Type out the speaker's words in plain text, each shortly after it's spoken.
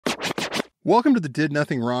Welcome to the Did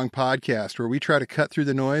Nothing Wrong podcast, where we try to cut through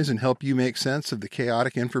the noise and help you make sense of the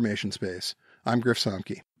chaotic information space. I'm Griff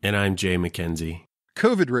Somke. And I'm Jay McKenzie.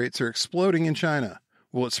 COVID rates are exploding in China.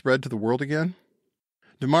 Will it spread to the world again?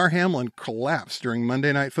 Damar Hamlin collapsed during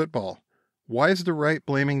Monday Night Football. Why is the right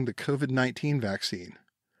blaming the COVID-19 vaccine?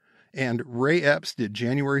 And Ray Epps did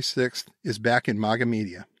January 6th is back in MAGA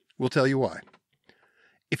media. We'll tell you why.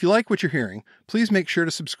 If you like what you're hearing, please make sure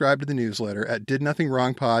to subscribe to the newsletter at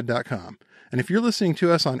didnothingwrongpod.com. And if you're listening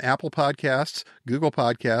to us on Apple Podcasts, Google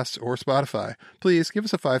Podcasts, or Spotify, please give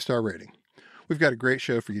us a 5-star rating. We've got a great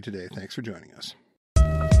show for you today. Thanks for joining us.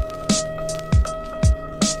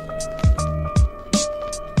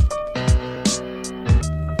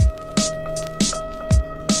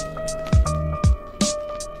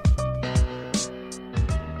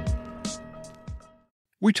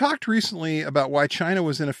 We talked recently about why China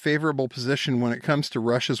was in a favorable position when it comes to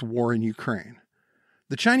Russia's war in Ukraine.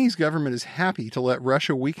 The Chinese government is happy to let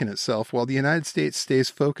Russia weaken itself while the United States stays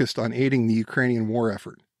focused on aiding the Ukrainian war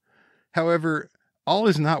effort. However, all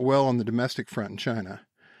is not well on the domestic front in China.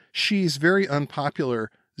 Xi's very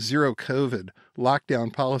unpopular zero-COVID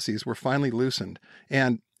lockdown policies were finally loosened,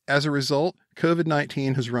 and as a result,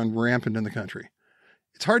 COVID-19 has run rampant in the country.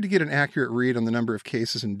 It's hard to get an accurate read on the number of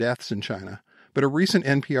cases and deaths in China, but a recent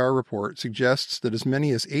NPR report suggests that as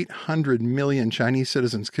many as 800 million Chinese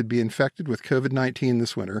citizens could be infected with COVID-19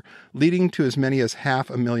 this winter, leading to as many as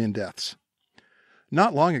 500,000 deaths.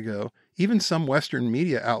 Not long ago, even some Western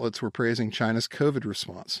media outlets were praising China's COVID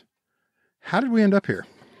response. How did we end up here?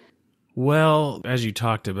 Well, as you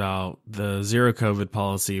talked about, the zero COVID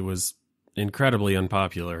policy was incredibly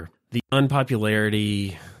unpopular. The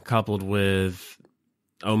unpopularity coupled with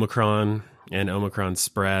Omicron and Omicron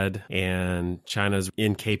spread and China's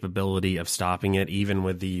incapability of stopping it, even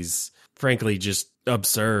with these, frankly, just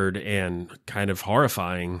absurd and kind of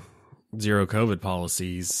horrifying zero COVID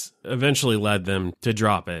policies, eventually led them to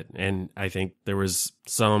drop it. And I think there was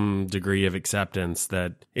some degree of acceptance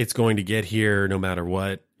that it's going to get here no matter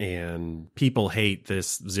what. And people hate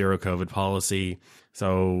this zero COVID policy.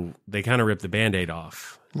 So they kind of ripped the Band-Aid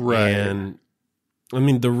off. Right. And I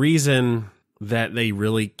mean, the reason that they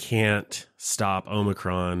really can't stop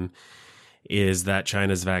Omicron is that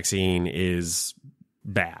China's vaccine is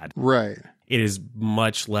bad. Right. It is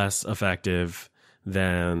much less effective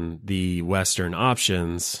than the Western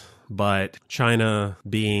options, but China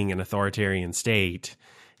being an authoritarian state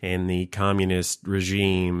and the communist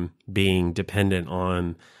regime being dependent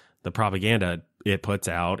on the propaganda it puts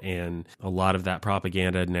out, and a lot of that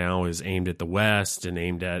propaganda now is aimed at the West and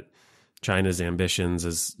aimed at China's ambitions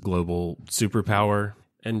as global superpower.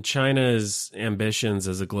 And China's ambitions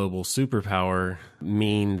as a global superpower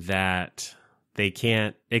mean that they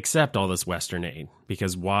can't accept all this Western aid.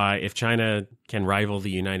 Because why, if China can rival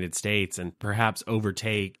the United States and perhaps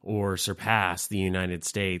overtake or surpass the United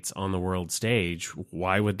States on the world stage,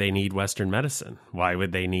 why would they need Western medicine? Why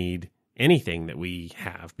would they need anything that we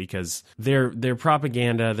have? Because their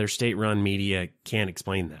propaganda, their state-run media can't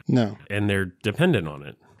explain that. No. And they're dependent on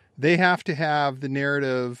it. They have to have the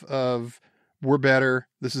narrative of, we're better,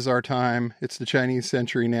 this is our time, it's the Chinese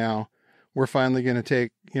century now, we're finally going to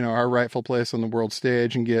take, our rightful place on the world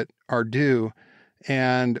stage and get our due.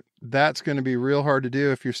 And that's going to be real hard to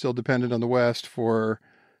do if you're still dependent on the West for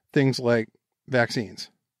things like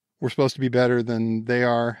vaccines. We're supposed to be better than they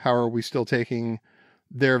are. How are we still taking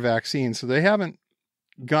their vaccines? So they haven't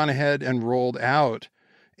gone ahead and rolled out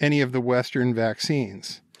any of the Western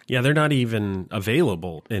vaccines. Yeah, they're not even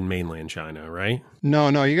available in mainland China, right? No,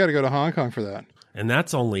 you got to go to Hong Kong for that. And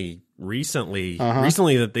that's only recently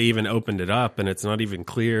that they even opened it up, and it's not even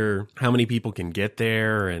clear how many people can get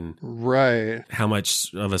there and right, how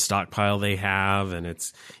much of a stockpile they have. And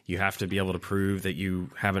you have to be able to prove that you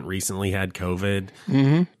haven't recently had COVID.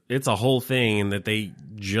 Mm-hmm. It's a whole thing that they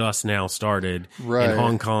just now started right. in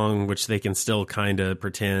Hong Kong, which they can still kind of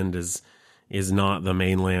pretend is not the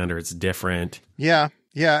mainland or it's different. Yeah,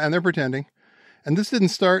 and they're pretending. And this didn't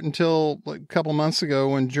start until a couple months ago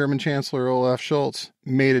when German Chancellor Olaf Scholz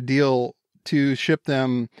made a deal to ship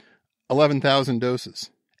them 11,000 doses.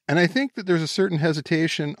 And I think that there's a certain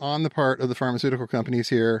hesitation on the part of the pharmaceutical companies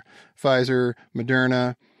here, Pfizer,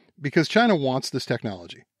 Moderna, because China wants this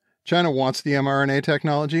technology. China wants the mRNA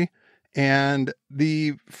technology, and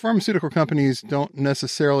the pharmaceutical companies don't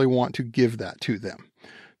necessarily want to give that to them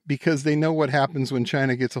because they know what happens when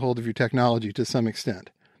China gets a hold of your technology to some extent.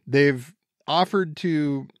 They've offered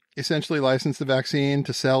to essentially license the vaccine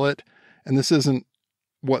to sell it, and this isn't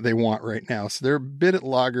what they want right now. So they're a bit at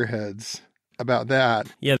loggerheads about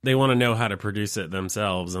that. Yeah, they want to know how to produce it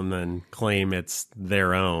themselves and then claim it's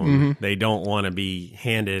their own. Mm-hmm. They don't want to be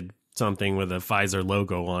handed something with a Pfizer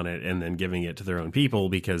logo on it and then giving it to their own people,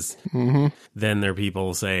 because then their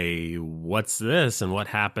people say, what's this? And what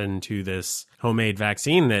happened to this homemade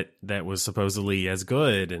vaccine that was supposedly as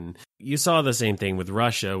good? And you saw the same thing with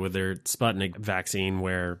Russia with their Sputnik vaccine,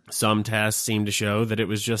 where some tests seemed to show that it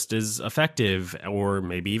was just as effective or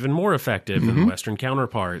maybe even more effective than Western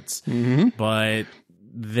counterparts. But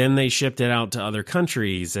then they shipped it out to other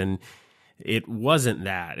countries, and it wasn't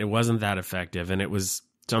that. It wasn't that effective. And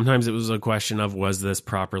sometimes it was a question of, was this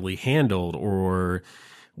properly handled, or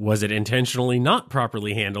was it intentionally not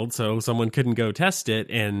properly handled so someone couldn't go test it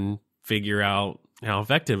and figure out how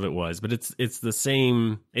effective it was? But it's the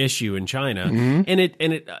same issue in China. And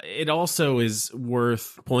it also is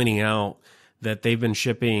worth pointing out that they've been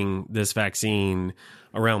shipping this vaccine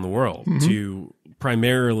around the world to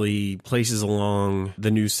primarily places along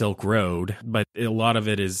the New Silk Road, but a lot of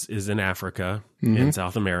it is in Africa and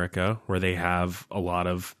South America, where they have a lot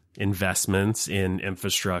of investments in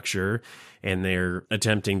infrastructure, and they're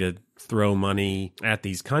attempting to throw money at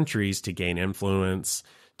these countries to gain influence,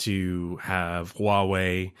 to have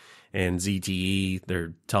Huawei and ZTE,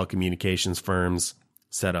 their telecommunications firms,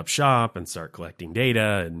 set up shop and start collecting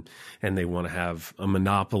data, and they want to have a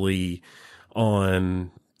monopoly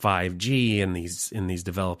on 5G in these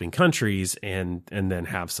developing countries, and then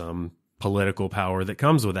have some political power that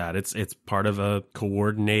comes with that. It's part of a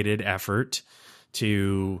coordinated effort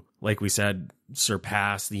to, like we said,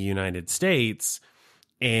 surpass the United States.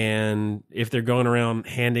 And if they're going around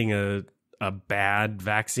handing a bad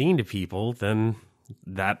vaccine to people, then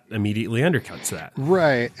that immediately undercuts that.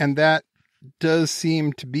 Right. And that does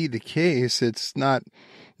seem to be the case. It's not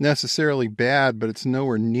necessarily bad, but it's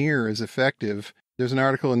nowhere near as effective. There's an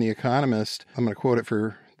article in The Economist. I'm going to quote it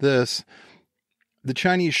for this. The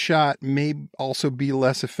Chinese shot may also be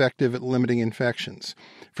less effective at limiting infections.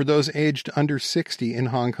 For those aged under 60 in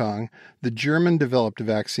Hong Kong, the German-developed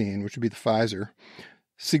vaccine, which would be the Pfizer,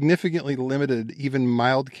 significantly limited even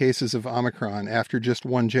mild cases of Omicron after just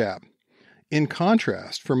one jab. In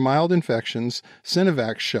contrast, for mild infections,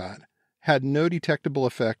 Sinovac's shot had no detectable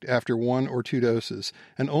effect after 1 or 2 doses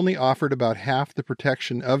and only offered about half the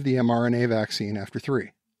protection of the mRNA vaccine after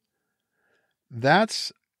 3.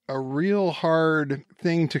 That's a real hard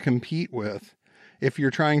thing to compete with if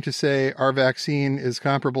you're trying to say our vaccine is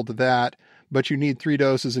comparable to that, but you need 3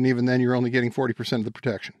 doses, and even then you're only getting 40% of the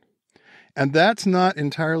protection. And that's not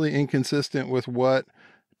entirely inconsistent with what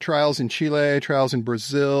trials in Chile, trials in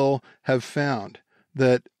Brazil have found,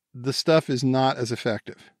 that the stuff is not as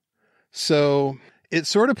effective. So it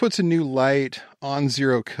sort of puts a new light on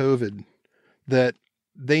zero COVID, that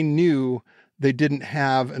they knew they didn't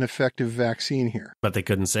have an effective vaccine here. But they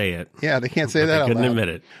couldn't say it. Yeah, they can't say that out loud. They couldn't admit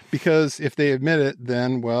it. Because if they admit it,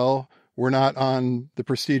 then, well, we're not on the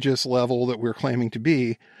prestigious level that we're claiming to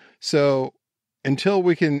be. So until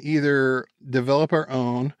we can either develop our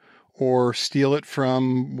own or steal it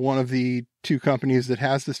from one of the 2 companies that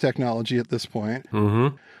has this technology at this point,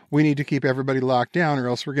 we need to keep everybody locked down, or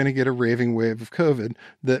else we're going to get a raving wave of COVID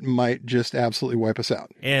that might just absolutely wipe us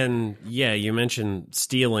out. And yeah, you mentioned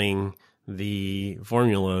stealing the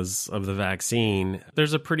formulas of the vaccine.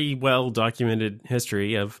 There's a pretty well documented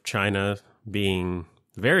history of China being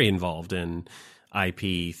very involved in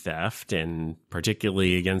IP theft, and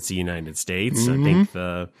particularly against the United States. I think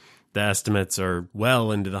the estimates are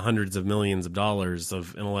well into the hundreds of millions of dollars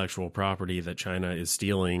of intellectual property that China is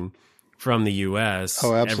stealing from the U.S.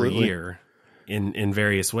 every year in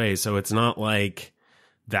various ways. So it's not like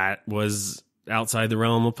that was outside the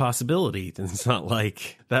realm of possibility. It's not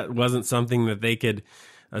like that wasn't something that they could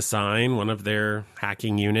assign one of their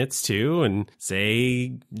hacking units to and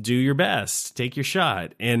say, do your best, take your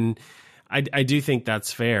shot. And I do think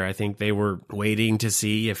that's fair. I think they were waiting to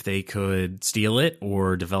see if they could steal it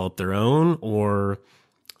or develop their own, or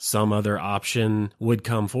some other option would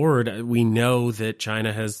come forward. We know that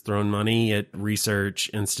China has thrown money at research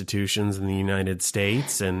institutions in the United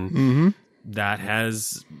States, and that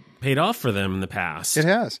has paid off for them in the past. It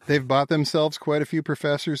has. They've bought themselves quite a few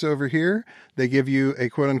professors over here. They give you a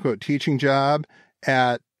quote-unquote teaching job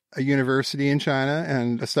at a university in China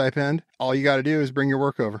and a stipend. All you got to do is bring your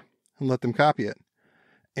work over and let them copy it.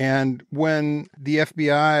 And when the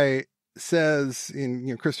FBI says,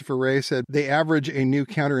 Christopher Wray said, they average a new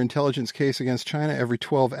counterintelligence case against China every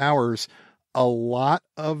 12 hours, a lot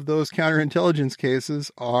of those counterintelligence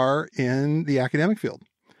cases are in the academic field.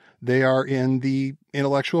 They are in the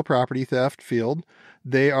intellectual property theft field.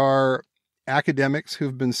 They are academics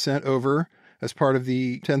who've been sent over as part of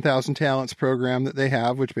the 10,000 Talents program that they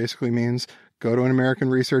have, which basically means go to an American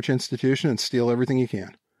research institution and steal everything you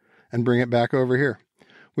can and bring it back over here.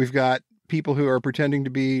 We've got people who are pretending to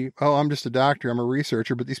be, oh, I'm just a doctor, I'm a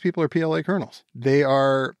researcher, but these people are PLA colonels. They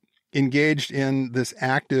are engaged in this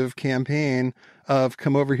active campaign of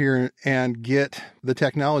come over here and get the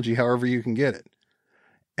technology however you can get it.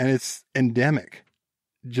 And it's endemic.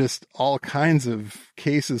 Just all kinds of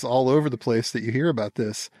cases all over the place that you hear about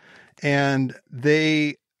this. And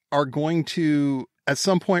they are going to, at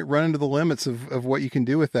some point, run into the limits of what you can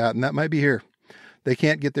do with that. And that might be here. They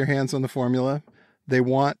can't get their hands on the formula. They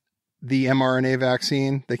want the mRNA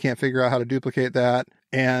vaccine. They can't figure out how to duplicate that.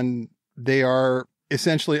 And they are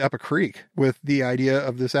essentially up a creek with the idea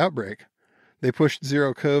of this outbreak. They pushed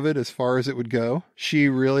zero COVID as far as it would go. She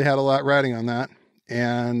really had a lot riding on that.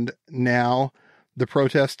 And now the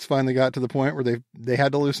protests finally got to the point where they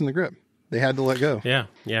had to loosen the grip. They had to let go. Yeah.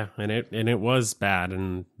 And it was bad,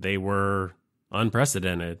 and they were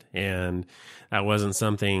unprecedented. And that wasn't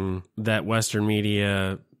something that Western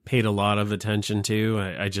media paid a lot of attention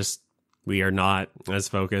to. We are not as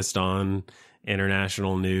focused on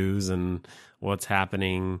international news and what's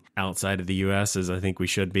happening outside of the U.S. as I think we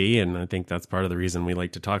should be. And I think that's part of the reason we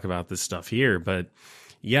like to talk about this stuff here. But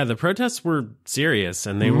yeah, the protests were serious,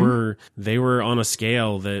 and they were on a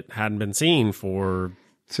scale that hadn't been seen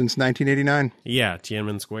since 1989. Yeah,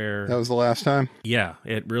 Tiananmen Square. That was the last time. Yeah,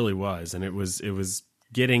 it really was. And it was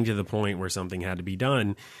getting to the point where something had to be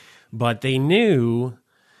done. But they knew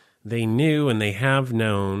and they have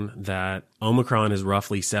known that Omicron is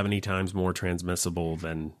roughly 70 times more transmissible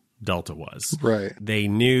than Delta was. Right. They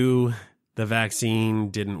knew the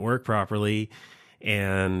vaccine didn't work properly,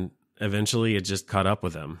 and eventually it just caught up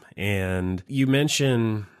with them. And you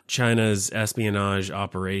mentioned China's espionage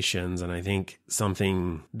operations, and I think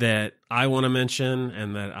something that I want to mention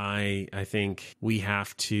and that I think we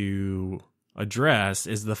have to address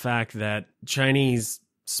is the fact that Chinese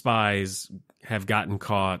spies have gotten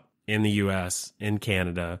caught in the US, in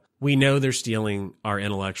Canada. We know they're stealing our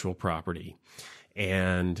intellectual property,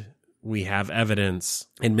 and we have evidence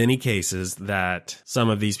in many cases that some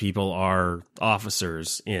of these people are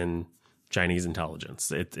officers in Chinese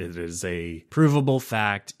intelligence. It is a provable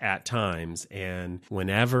fact at times. And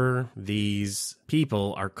whenever these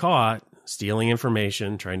people are caught stealing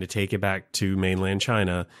information, trying to take it back to mainland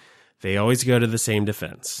China, they always go to the same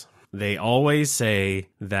defense. They always say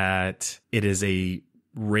that it is a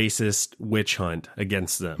racist witch hunt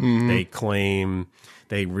against them. Mm-hmm. They claim,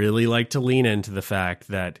 they really like to lean into the fact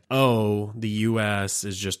that, oh, the U.S.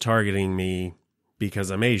 is just targeting me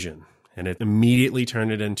because I'm Asian. And it immediately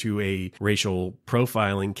turned it into a racial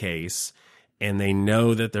profiling case. And they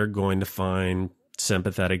know that they're going to find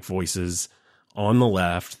sympathetic voices on the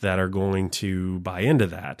left that are going to buy into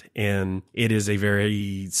that. And it is a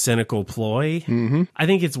very cynical ploy. Mm-hmm. I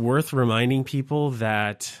think it's worth reminding people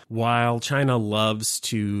that while China loves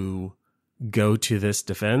to go to this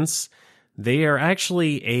defense, they are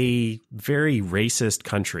actually a very racist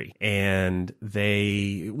country. And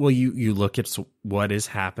you look at what is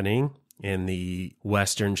happening in the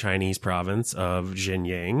western Chinese province of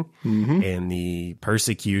Xinjiang, mm-hmm. and the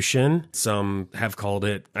persecution. Some have called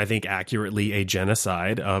it, I think accurately, a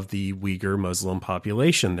genocide of the Uyghur Muslim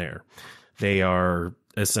population there. They are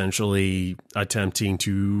essentially attempting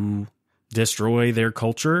to destroy their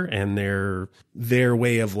culture and their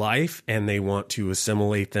way of life, and they want to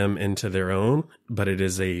assimilate them into their own, but it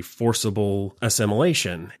is a forcible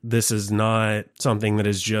assimilation. This is not something that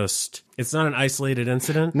is it's not an isolated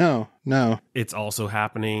incident. No. It's also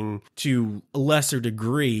happening to a lesser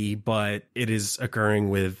degree, but it is occurring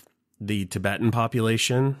with the Tibetan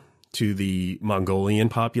population, to the Mongolian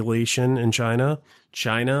population in China.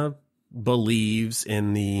 China believes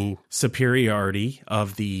in the superiority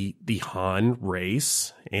of the Han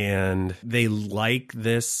race, and they like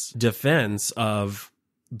this defense of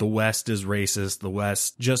the West is racist, the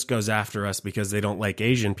West just goes after us because they don't like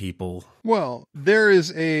Asian people. Well, there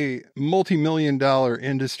is a multi-million-dollar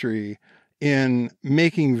industry in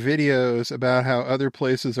making videos about how other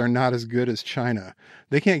places are not as good as China.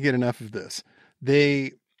 They can't get enough of this.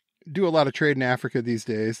 They do a lot of trade in Africa these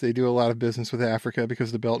days. They do a lot of business with Africa because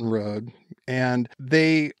of the Belt and Road. And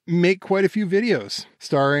they make quite a few videos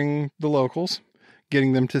starring the locals,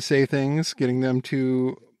 getting them to say things, getting them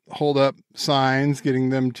to hold up signs, getting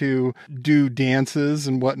them to do dances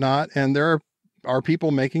and whatnot. And there are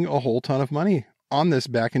people making a whole ton of money on this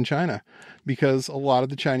back in China, because a lot of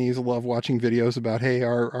the Chinese love watching videos about, hey,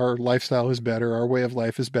 our lifestyle is better, our way of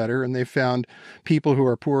life is better. And they've found people who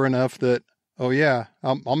are poor enough that, oh yeah,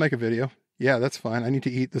 I'll make a video. Yeah, that's fine. I need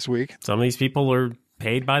to eat this week. Some of these people are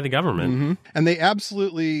paid by the government. Mm-hmm. And they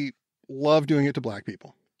absolutely love doing it to black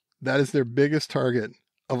people. That is their biggest target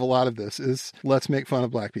of a lot of this, is let's make fun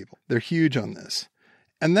of black people. They're huge on this.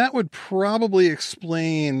 And that would probably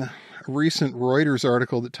explain a recent Reuters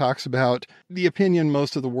article that talks about the opinion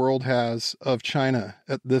most of the world has of China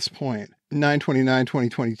at this point.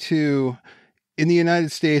 9/29/2022, in the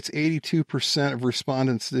United States, 82% of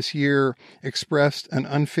respondents this year expressed an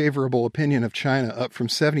unfavorable opinion of China, up from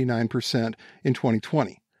 79% in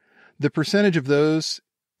 2020. The percentage of those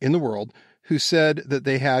in the world who said that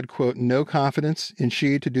they had, quote, no confidence in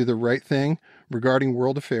Xi to do the right thing regarding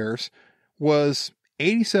world affairs was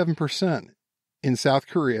 87% in South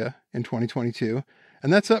Korea in 2022,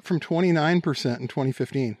 and that's up from 29% in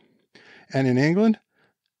 2015. And in England,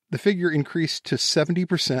 the figure increased to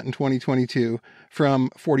 70% in 2022 from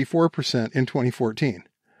 44% in 2014.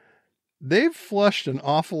 They've flushed an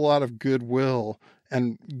awful lot of goodwill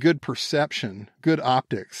and good perception, good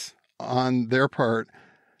optics on their part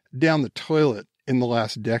down the toilet in the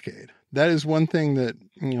last decade. That is one thing that,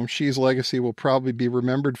 Xi's legacy will probably be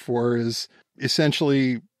remembered for, is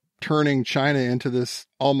essentially turning China into this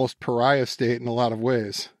almost pariah state in a lot of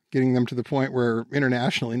ways, getting them to the point where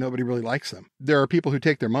internationally nobody really likes them. There are people who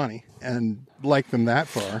take their money and like them that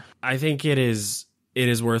far. I think it is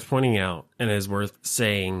worth pointing out, and it is worth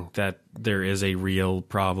saying, that there is a real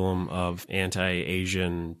problem of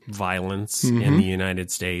anti-Asian violence in the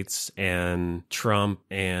United States, and Trump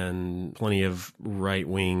and plenty of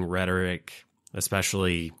right-wing rhetoric,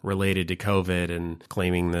 especially related to COVID and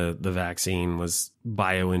claiming the vaccine was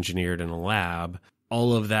bioengineered in a lab.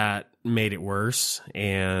 All of that made it worse,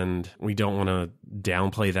 and we don't want to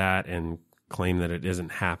downplay that and claim that it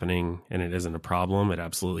isn't happening and it isn't a problem. It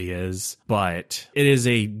absolutely is. But it is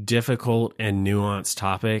a difficult and nuanced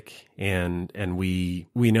topic, and we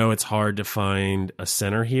know it's hard to find a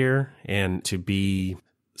center here and to be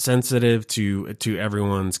sensitive to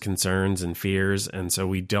everyone's concerns and fears, and so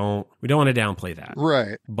we don't want to downplay that.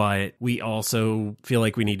 Right. But we also feel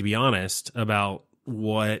like we need to be honest about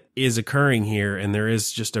what is occurring here, and there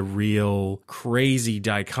is just a real crazy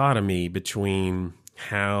dichotomy between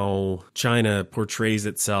how China portrays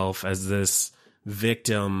itself as this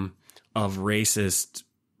victim of racist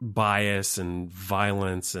bias and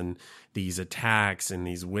violence and these attacks and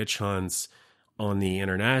these witch hunts on the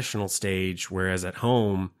international stage, whereas at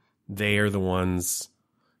home, they are the ones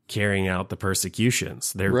carrying out the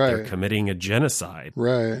persecutions. They're committing a genocide.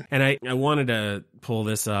 Right. And I wanted to pull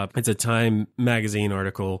this up. It's a Time magazine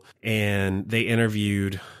article, and they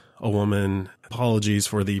interviewed a woman. Apologies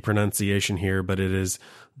for the pronunciation here, but it is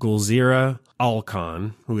Gulzira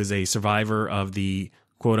Alkan, who is a survivor of the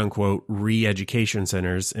quote-unquote re-education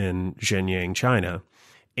centers in Shenyang, China.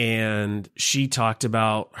 And she talked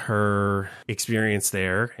about her experience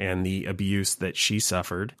there and the abuse that she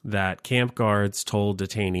suffered, that camp guards told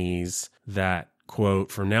detainees that, quote,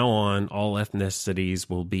 from now on, all ethnicities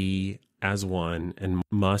will be as one and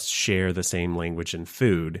must share the same language and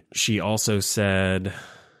food. She also said,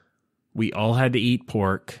 we all had to eat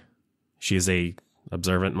pork. She is a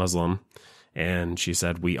observant Muslim. And she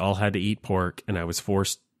said, we all had to eat pork, and I was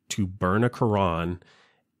forced to burn a Quran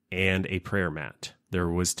and a prayer mat. There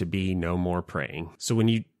was to be no more praying. So when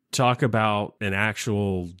you talk about an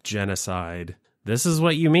actual genocide, this is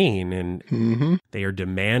what you mean. And they are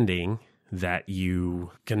demanding that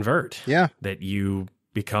you convert. Yeah. That you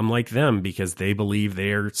become like them because they believe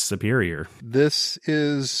they're superior. This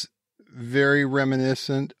is very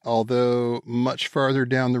reminiscent, although much farther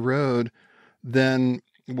down the road than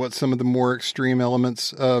what some of the more extreme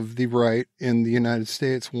elements of the right in the United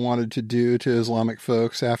States wanted to do to Islamic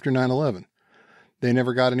folks after 9/11. They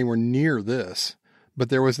never got anywhere near this, but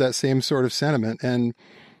there was that same sort of sentiment. And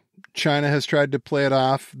China has tried to play it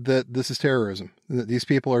off that this is terrorism, that these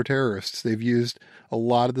people are terrorists. They've used a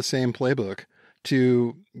lot of the same playbook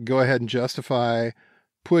to go ahead and justify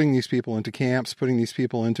putting these people into camps, putting these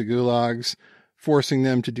people into gulags, forcing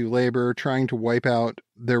them to do labor, trying to wipe out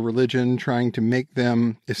their religion, trying to make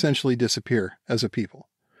them essentially disappear as a people.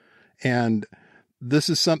 And this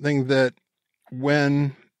is something that,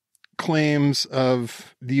 when claims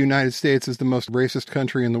of the United States as the most racist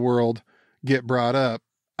country in the world get brought up,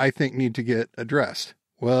 I think need to get addressed.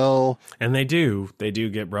 Well, and they do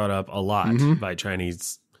get brought up a lot by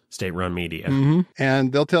Chinese state-run media.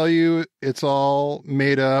 And they'll tell you it's all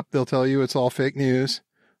made up. They'll tell you it's all fake news,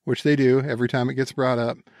 which they do every time it gets brought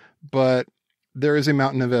up. But there is a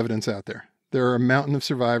mountain of evidence out there. There are a mountain of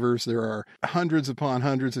survivors. There are hundreds upon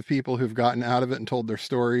hundreds of people who've gotten out of it and told their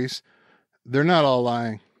stories. They're not all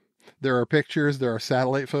lying. There are pictures. There are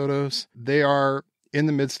satellite photos. They are in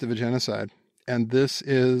the midst of a genocide. And this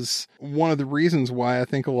is one of the reasons why I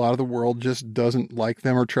think a lot of the world just doesn't like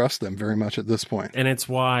them or trust them very much at this point. And it's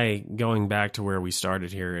why, going back to where we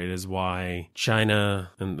started here, it is why China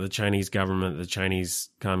and the Chinese government, the Chinese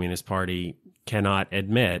Communist Party, cannot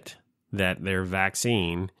admit that their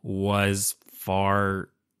vaccine was far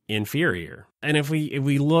inferior. And if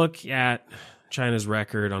we look at China's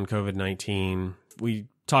record on COVID-19, we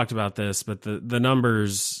talked about this, but the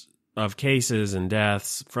numbers of cases and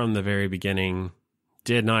deaths from the very beginning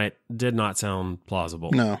did not sound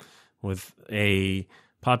plausible. No. With a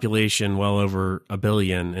population well over 1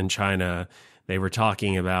 billion in China, they were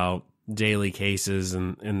talking about daily cases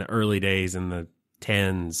in the early days in the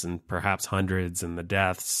tens and perhaps hundreds, and the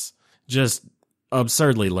deaths just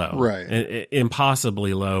absurdly low. Right.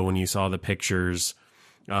 Impossibly low when you saw the pictures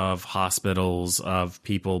of hospitals, of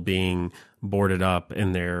people being boarded up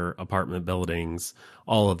in their apartment buildings,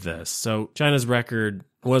 all of this. So China's record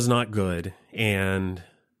was not good, and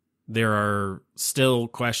there are still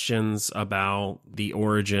questions about the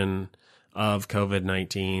origin of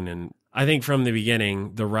COVID-19. And I think from the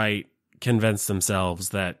beginning, the right convinced themselves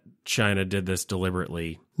that China did this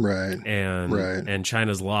deliberately. Right. And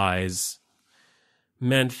China's lies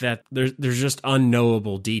meant that there's just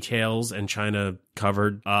unknowable details, and China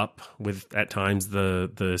covered up, with at times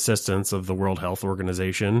the assistance of the World Health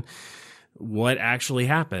Organization, what actually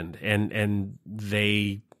happened. And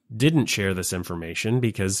they didn't share this information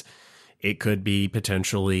because it could be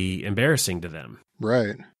potentially embarrassing to them.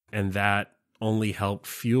 Right. And that only helped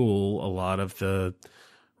fuel a lot of the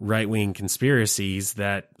right-wing conspiracies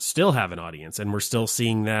that still have an audience. And we're still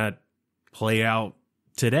seeing that play out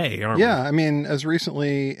today, aren't we? Yeah, I mean, as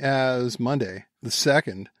recently as Monday, the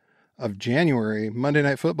 2nd of January, Monday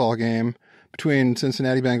Night Football game between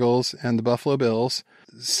Cincinnati Bengals and the Buffalo Bills.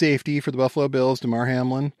 Safety for the Buffalo Bills, Damar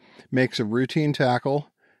Hamlin, makes a routine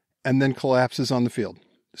tackle and then collapses on the field.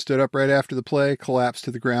 Stood up right after the play, collapsed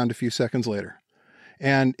to the ground a few seconds later.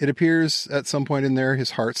 And it appears at some point in there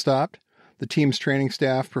his heart stopped. The team's training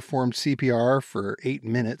staff performed CPR for 8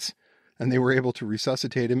 minutes, and they were able to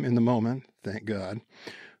resuscitate him in the moment, thank God.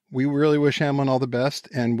 We really wish Hamlin all the best,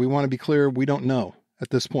 and we want to be clear, we don't know at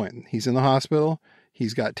this point. He's in the hospital.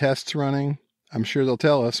 He's got tests running. I'm sure they'll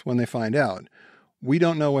tell us when they find out. We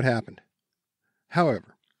don't know what happened.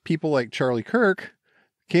 However, people like Charlie Kirk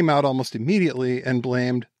came out almost immediately and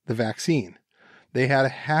blamed the vaccine. They had a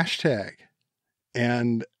hashtag,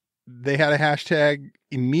 and they had a hashtag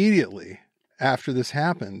immediately after this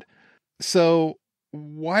happened. So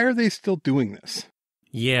why are they still doing this?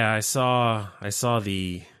 Yeah, I saw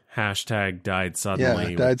the hashtag died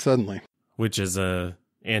suddenly. Yeah, died suddenly. Which is a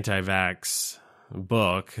anti-vax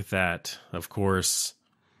book that, of course,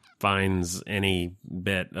 finds any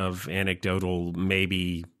bit of anecdotal,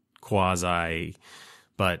 maybe quasi,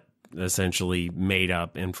 but essentially made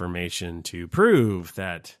up information to prove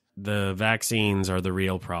that the vaccines are the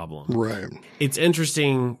real problem. Right. It's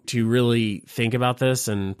interesting to really think about this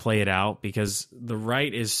and play it out, because the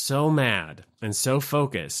right is so mad and so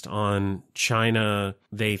focused on China,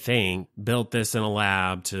 they think, built this in a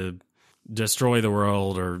lab to destroy the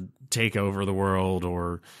world or take over the world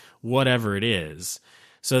or whatever it is.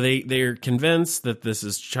 So they're convinced that this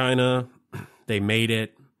is China. They made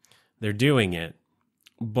it. They're doing it.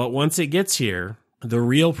 But once it gets here, the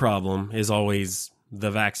real problem is always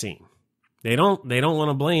the vaccine. They don't want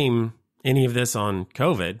to blame any of this on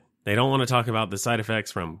COVID. They don't want to talk about the side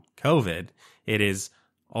effects from COVID. It is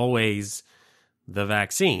always the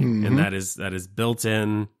vaccine. Mm-hmm. And that is built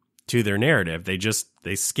in to their narrative.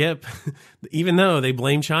 They skip, even though they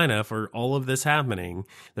blame China for all of this happening,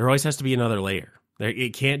 there always has to be another layer.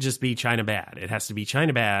 It can't just be China bad. It has to be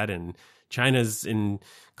China bad, and China's in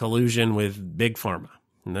collusion with Big Pharma.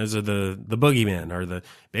 And those are the boogeymen, or the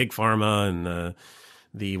Big Pharma and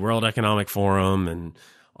the World Economic Forum, and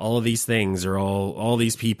all of these things are all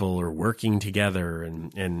these people are working together.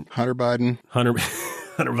 And Hunter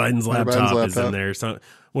Biden's laptop is in there. So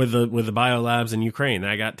with the biolabs in Ukraine,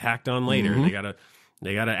 that got tacked on later. Mm-hmm.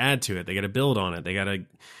 They gotta add to it. They gotta build on it. They gotta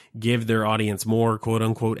give their audience more quote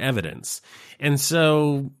unquote evidence. And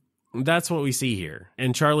so that's what we see here.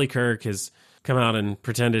 And Charlie Kirk has come out and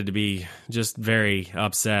pretended to be just very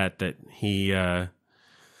upset that he,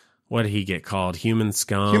 what did he get called? Human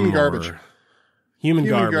scum? Human garbage. Human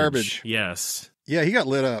garbage. Yes. Yeah, he got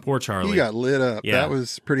lit up. Poor Charlie. He got lit up. Yeah. That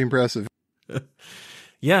was pretty impressive.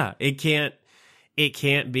 Yeah, it can't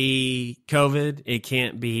be COVID. It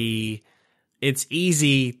can't be. It's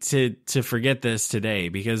easy to forget this today,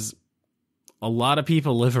 because a lot of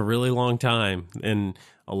people live a really long time, and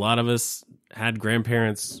a lot of us had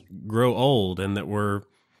grandparents grow old and that were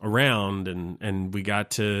around and we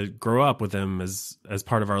got to grow up with him as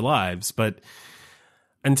part of our lives. But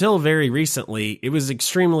until very recently, it was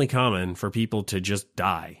extremely common for people to just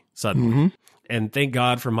die suddenly. Mm-hmm. And thank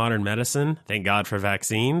God for modern medicine. Thank God for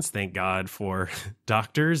vaccines. Thank God for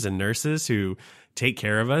doctors and nurses who take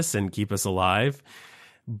care of us and keep us alive.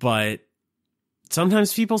 But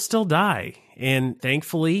sometimes people still die. And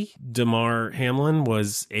thankfully, Damar Hamlin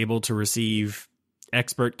was able to receive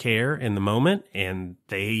expert care in the moment, and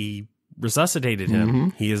they resuscitated him. Mm-hmm.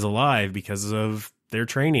 He is alive because of their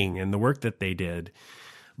training and the work that they did.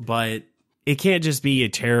 But it can't just be a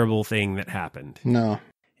terrible thing that happened. No.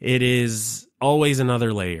 It is always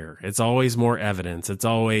another layer. It's always more evidence. It's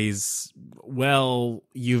always, well,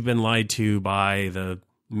 you've been lied to by the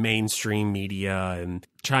mainstream media and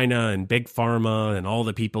China and Big Pharma and all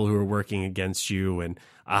the people who are working against you. And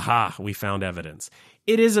aha, we found evidence.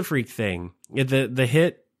 It is a freak thing. The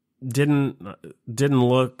hit didn't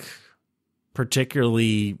look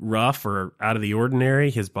particularly rough or out of the ordinary.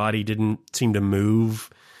 His body didn't seem to move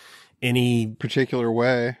any particular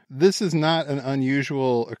way. This is not an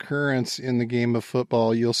unusual occurrence in the game of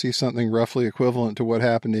football. You'll see something roughly equivalent to what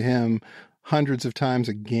happened to him hundreds of times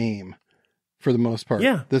a game for the most part.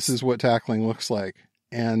 Yeah. This is what tackling looks like.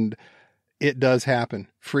 And it does happen.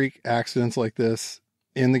 Freak accidents like this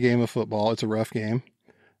in the game of football. It's a rough game.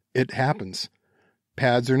 It happens.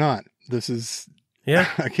 Pads or not. This is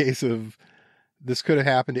a case of this could have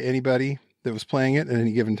happened to anybody that was playing it at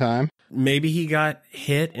any given time. Maybe he got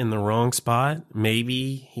hit in the wrong spot.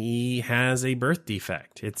 Maybe he has a birth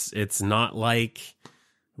defect. It's not like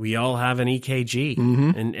we all have an EKG.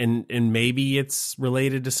 Mm-hmm. And maybe it's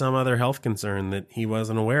related to some other health concern that he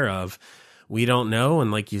wasn't aware of. We don't know.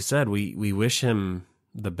 And like you said, we wish him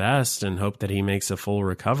the best and hope that he makes a full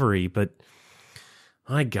recovery. But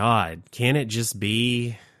my God, can't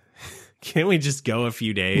we just go a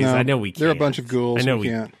few days? No, I know we can't. There are a bunch of ghouls. I know we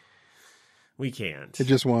can't. We can't. It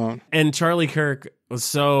just won't. And Charlie Kirk was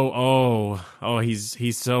so,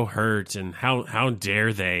 he's so hurt. And how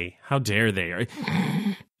dare they? How dare they?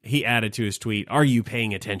 He added to his tweet, "Are you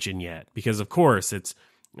paying attention yet?" Because of course it's,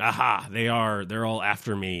 they're all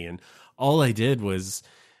after me. And all I did is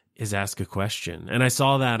ask a question. And I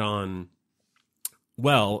saw that on,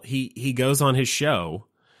 he goes on his show,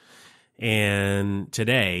 and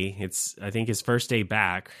today it's, I think, his first day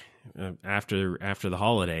back after the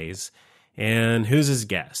holidays. And who's his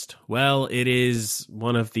guest? Well, it is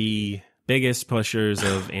one of the biggest pushers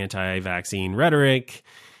of anti-vaccine rhetoric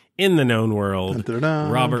in the known world,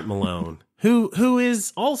 Robert Malone, who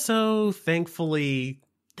is also thankfully,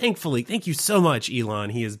 thank you so much,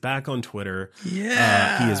 Elon. He is back on Twitter.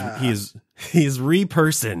 Yeah. He is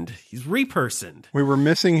repersoned. He's repersoned. We were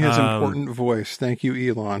missing his important voice. Thank you,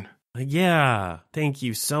 Elon. Yeah, thank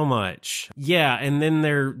you so much. Yeah, and then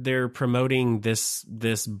they're promoting this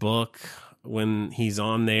book when he's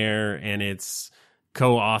on there, and it's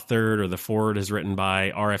co-authored, or the foreword is written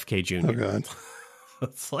by RFK Jr. Oh God.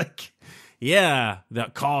 It's like, yeah, the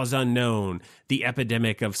cause unknown, the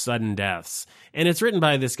epidemic of sudden deaths, and it's written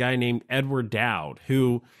by this guy named Edward Dowd,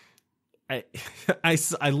 who I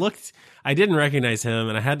looked, I didn't recognize him,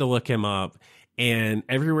 and I had to look him up, and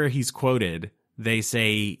everywhere he's quoted, they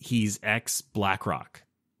say he's ex-BlackRock,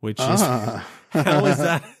 which is, how is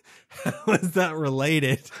that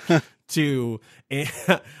related to,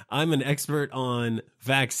 I'm an expert on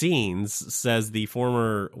vaccines, says the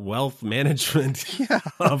former wealth management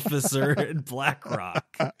officer at BlackRock.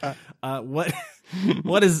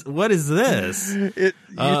 What is this? You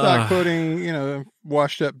thought quoting,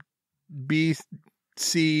 washed up B,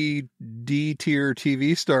 C, D tier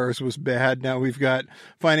TV stars was bad. Now we've got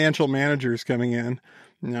financial managers coming in.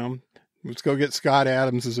 Let's go get Scott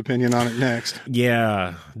Adams' opinion on it next.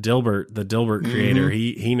 Yeah, Dilbert, the Dilbert creator,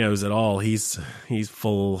 he knows it all. He's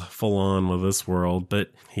full on with this world,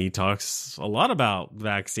 but he talks a lot about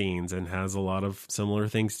vaccines and has a lot of similar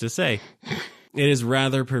things to say. It is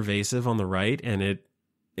rather pervasive on the right, and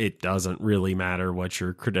it doesn't really matter what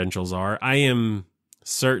your credentials are. I am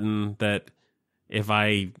certain that if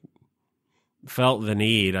I felt the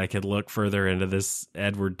need, I could look further into this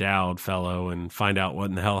Edward Dowd fellow and find out what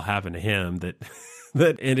in the hell happened to him that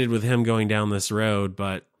ended with him going down this road,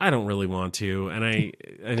 but I don't really want to. And I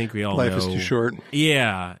think we all know. Life is too short.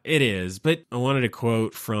 Yeah, it is. But I wanted to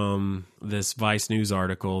quote from this Vice News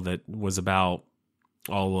article that was about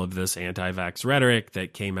all of this anti-vax rhetoric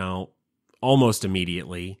that came out almost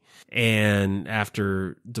immediately. And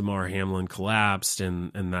after Damar Hamlin collapsed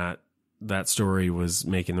and that story was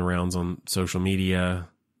making the rounds on social media,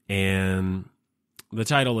 and the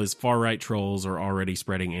title is Far-Right Trolls Are Already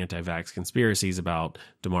Spreading Anti-Vax Conspiracies About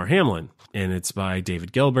Damar Hamlin. And it's by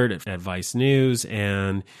David Gilbert at Vice News.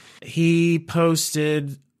 And he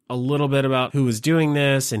posted a little bit about who was doing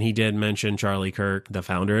this. And he did mention Charlie Kirk, the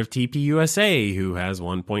founder of TPUSA, who has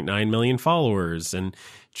 1.9 million followers. And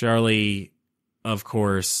Charlie, of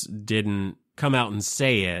course, didn't come out and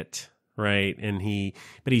say it. Right.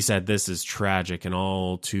 But he said, this is tragic and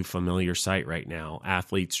all too familiar sight right now.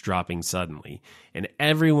 Athletes dropping suddenly. And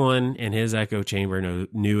everyone in his echo chamber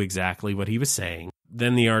knew exactly what he was saying.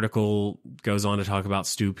 Then the article goes on to talk about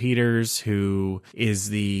Stu Peters, who is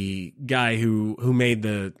the guy who made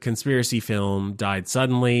the conspiracy film Died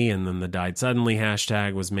Suddenly. And then the Died Suddenly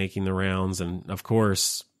hashtag was making the rounds. And of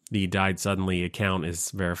course, the Died Suddenly account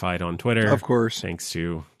is verified on Twitter. Of course.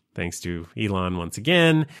 Thanks to Elon once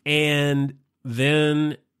again. And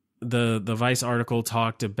then the Vice article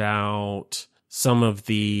talked about some of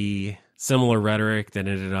the similar rhetoric that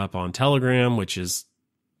ended up on Telegram, which is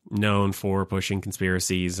known for pushing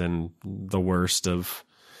conspiracies and the worst of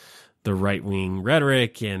the right-wing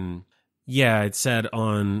rhetoric. And yeah, it said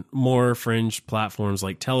on more fringe platforms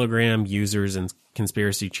like Telegram, users and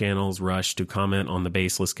conspiracy channels rushed to comment on the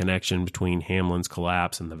baseless connection between Hamlin's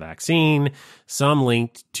collapse and the vaccine. Some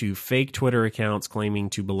linked to fake Twitter accounts claiming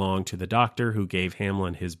to belong to the doctor who gave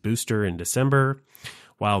Hamlin his booster in December,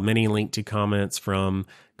 while many linked to comments from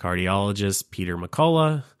cardiologist Peter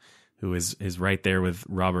McCullough, who is right there with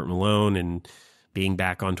Robert Malone and being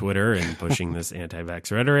back on Twitter and pushing this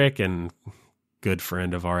anti-vax rhetoric, and good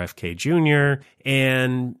friend of RFK Jr.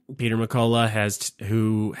 And Peter McCullough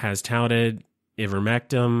who has touted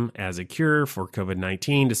ivermectin as a cure for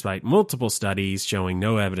COVID-19, despite multiple studies showing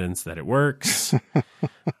no evidence that it works.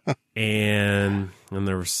 and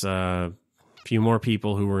there was a few more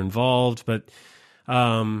people who were involved, but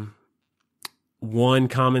one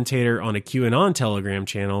commentator on a QAnon Telegram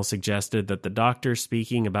channel suggested that the doctors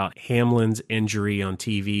speaking about Hamlin's injury on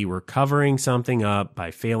TV were covering something up by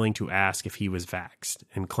failing to ask if he was vaxxed,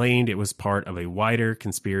 and claimed it was part of a wider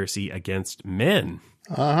conspiracy against men.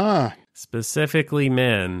 Uh-huh. Specifically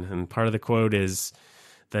men. And part of the quote is,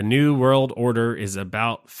 "The New World Order is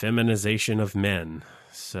about feminization of men."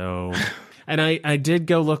 So, and I did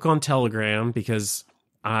go look on Telegram because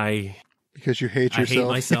you hate yourself. I hate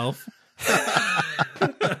myself.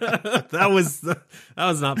 that was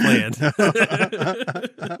not planned.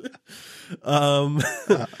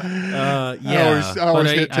 I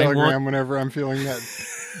always hit Telegram whenever I'm feeling that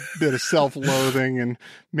bit of self-loathing and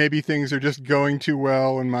maybe things are just going too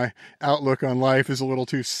well and my outlook on life is a little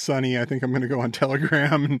too sunny. I think I'm going to go on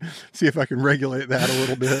Telegram and see if I can regulate that a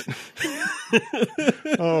little bit.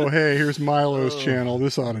 Oh, hey, here's Milo's channel.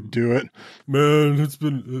 This ought to do it. Man, it's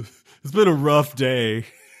been a rough day.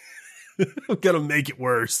 I'm going to make it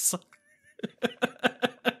worse.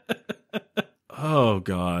 Oh,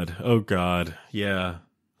 God. Yeah.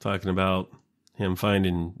 Talking about him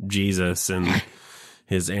finding Jesus and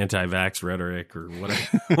his anti-vax rhetoric or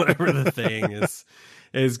whatever the thing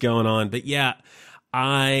is going on. But yeah,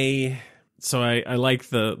 I like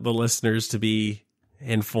the listeners to be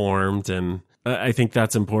informed, and I think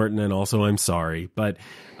that's important. And also I'm sorry, but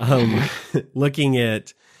looking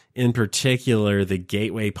at, in particular, the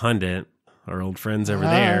Gateway Pundit, our old friends over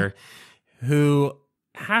there, who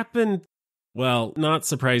happened, well, not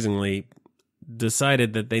surprisingly,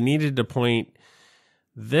 decided that they needed to point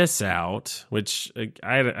this out, which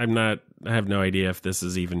I have no idea if this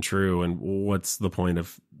is even true, and what's the point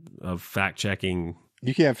of fact checking.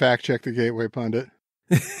 You can't fact check the Gateway Pundit.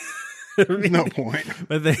 There's no point.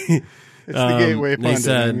 But it's the Gateway Pundit.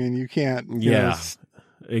 I mean, you can't. Yeah.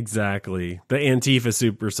 Exactly. The Antifa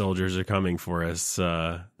super soldiers are coming for us.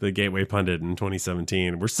 The Gateway Pundit in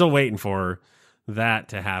 2017. We're still waiting for that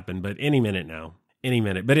to happen, but any minute now. Any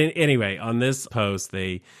minute. But anyway, on this post,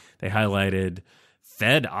 they highlighted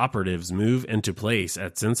Fed operatives move into place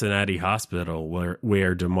at Cincinnati Hospital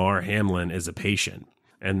where Damar Hamlin is a patient.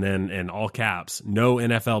 And then in all caps, no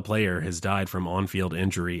NFL player has died from on-field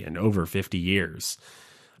injury in over 50 years.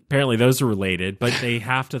 Apparently those are related, but they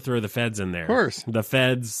have to throw the feds in there. Of course. The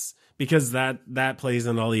feds, because that plays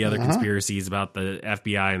in all the other conspiracies about the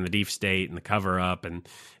FBI and the deep state and the cover-up, and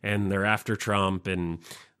they're after Trump, and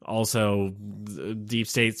also the deep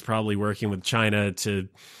state's probably working with China to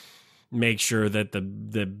make sure that the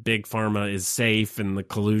big pharma is safe and the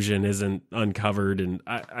collusion isn't uncovered. And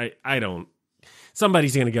I don't.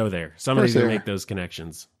 Somebody's going to go there. Somebody's going to make those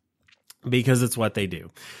connections, because it's what they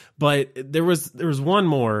do. But there was one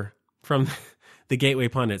more from the Gateway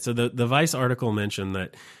Pundit. So the Vice article mentioned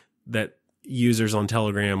that users on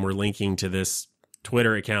Telegram were linking to this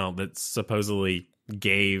Twitter account that supposedly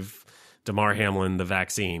gave Damar Hamlin the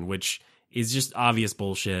vaccine, which is just obvious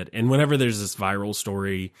bullshit. And whenever there's this viral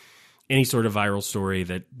story, any sort of viral story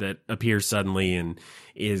that appears suddenly and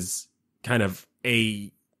is kind of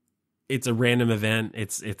it's a random event.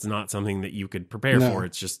 It's not something that you could prepare for.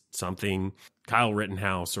 It's just something Kyle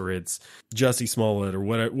Rittenhouse or it's Jussie Smollett or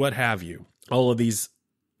what have you. All of these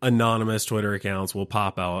anonymous Twitter accounts will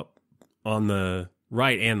pop out on the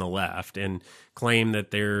right and the left and claim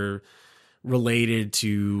that they're related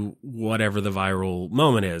to whatever the viral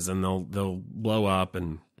moment is, and they'll blow up,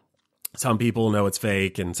 and some people know it's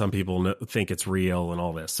fake and some people think it's real and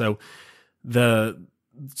all this. So the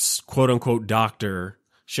quote unquote doctor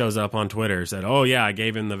shows up on Twitter, said, "Oh yeah, I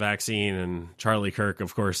gave him the vaccine," and Charlie Kirk,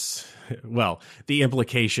 of course, well, the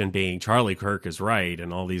implication being Charlie Kirk is right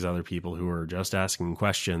and all these other people who are just asking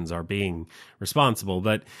questions are being responsible.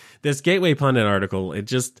 But this Gateway Pundit article,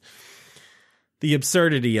 the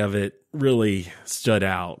absurdity of it really stood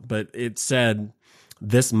out. But it said,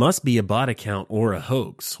 "This must be a bot account or a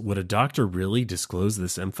hoax. Would a doctor really disclose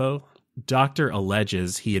this info? Doctor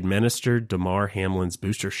alleges he administered Damar Hamlin's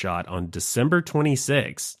booster shot on December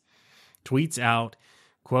 26th. Tweets out,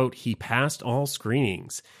 quote, he passed all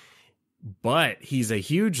screenings, but he's a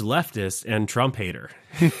huge leftist and Trump hater."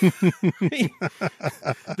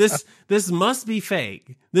 This must be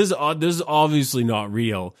fake. This is obviously not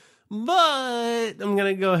real. But I'm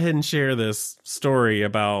going to go ahead and share this story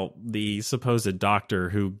about the supposed doctor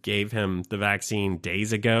who gave him the vaccine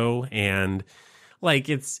days ago. And like,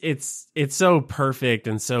 it's so perfect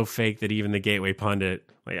and so fake that even the Gateway Pundit,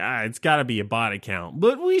 like, it's got to be a bot account.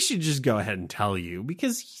 But we should just go ahead and tell you,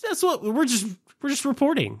 because that's what we're just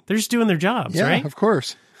reporting. They're just doing their jobs, yeah, right? Of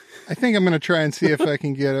course. I think I'm going to try and see if I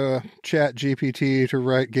can get a chat GPT to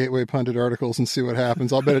write Gateway Pundit articles and see what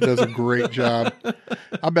happens. I'll bet it does a great job.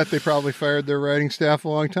 I'll bet they probably fired their writing staff a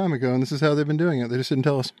long time ago, and this is how they've been doing it. They just didn't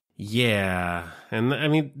tell us. Yeah. And I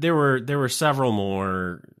mean, there were several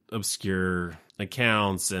more obscure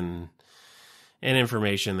accounts and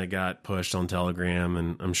information that got pushed on Telegram.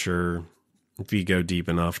 And I'm sure if you go deep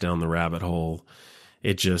enough down the rabbit hole,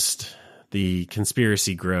 the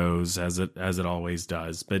conspiracy grows as it always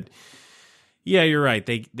does. But yeah, you're right.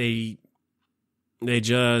 They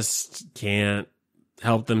just can't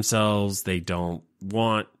help themselves. They don't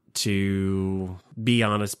want to be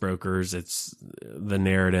honest brokers. It's the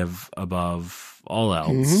narrative above all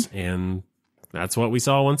else. Mm-hmm. And that's what we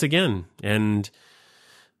saw once again. And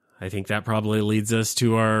I think that probably leads us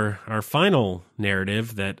to our final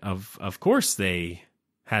narrative that of course they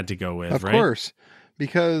had to go with, right? Of course,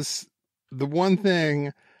 because the one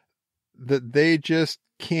thing that they just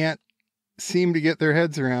can't seem to get their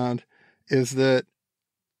heads around is that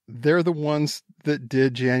they're the ones that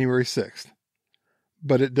did January 6th.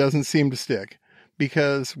 But it doesn't seem to stick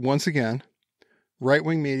because, once again,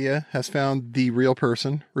 right-wing media has found the real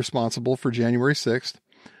person responsible for January 6th,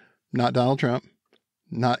 not Donald Trump,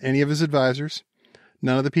 not any of his advisors,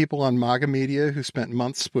 none of the people on MAGA media who spent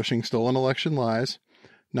months pushing stolen election lies,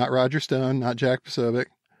 not Roger Stone, not Jack Posobiec,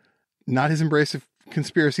 not his embrace of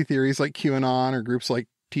conspiracy theories like QAnon or groups like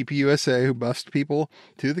TPUSA who bussed people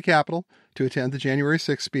to the Capitol to attend the January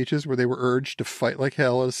 6th speeches where they were urged to fight like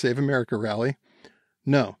hell at a Save America rally.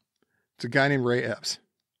 No, it's a guy named Ray Epps.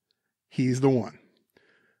 He's the one.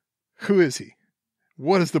 Who is he?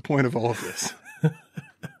 What is the point of all of this?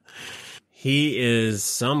 He is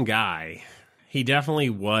some guy. He definitely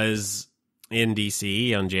was in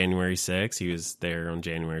D.C. on January 6th. He was there on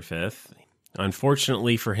January 5th.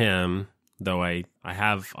 Unfortunately for him, though I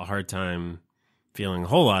have a hard time feeling a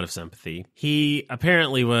whole lot of sympathy, he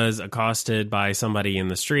apparently was accosted by somebody in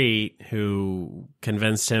the street who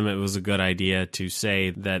convinced him it was a good idea to say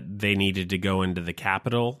that they needed to go into the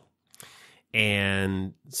Capitol.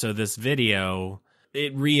 And so this video,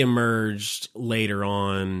 it reemerged later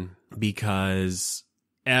on because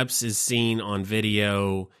Epps is seen on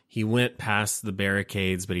video. He went past the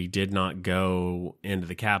barricades, but he did not go into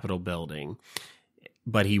the Capitol building.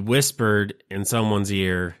 But he whispered in someone's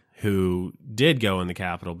ear who did go in the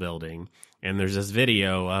Capitol building. And there's this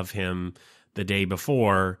video of him the day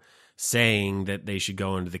before saying that they should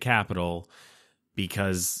go into the Capitol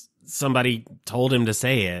because somebody told him to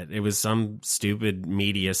say it. It was some stupid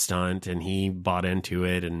media stunt and he bought into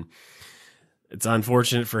it. And it's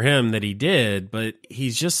unfortunate for him that he did, but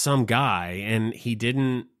he's just some guy and he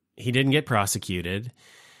didn't get prosecuted.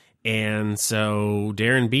 And so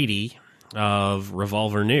Darren Beatty of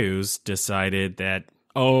Revolver News decided that,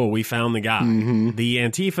 oh, we found the guy. Mm-hmm. The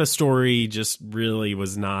Antifa story just really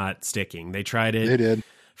was not sticking. They tried it. They did.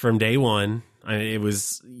 From day one. It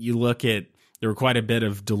was, you look at, there were quite a bit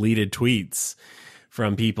of deleted tweets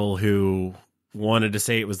from people who wanted to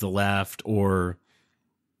say it was the left, or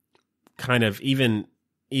kind of even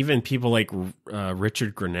people like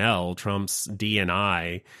Richard Grinnell, Trump's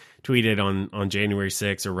DNI, tweeted on January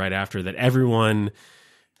 6th or right after that everyone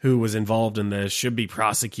who was involved in this should be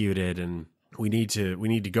prosecuted, and we need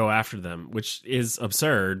to go after them, which is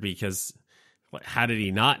absurd because how did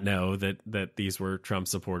he not know that these were Trump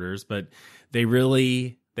supporters? But they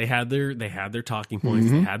had their talking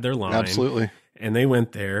points, they had their line, absolutely, and they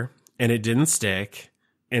went there, and it didn't stick.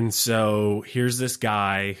 And so here's this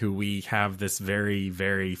guy who we have this very,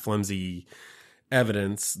 very flimsy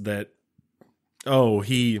evidence that,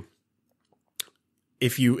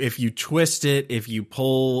 if you twist it, if you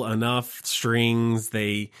pull enough strings,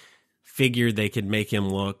 they figured they could make him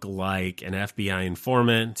look like an FBI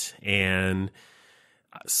informant. And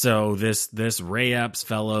so this Ray Epps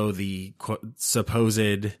fellow, the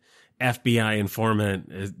supposed FBI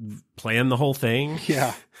informant, planned the whole thing.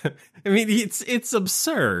 Yeah. I mean, it's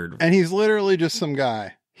absurd. And he's literally just some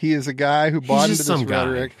guy. He is a guy who bought into this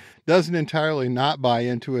rhetoric, doesn't entirely not buy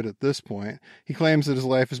into it at this point. He claims that his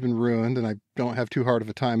life has been ruined, and I don't have too hard of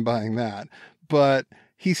a time buying that. But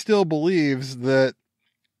he still believes that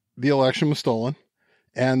the election was stolen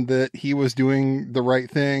and that he was doing the right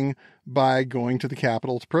thing by going to the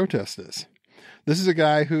Capitol to protest this. This is a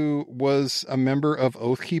guy who was a member of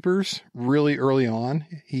Oath Keepers really early on.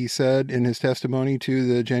 He said in his testimony to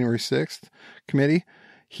the January 6th committee,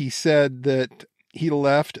 he said that he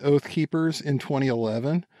left Oath Keepers in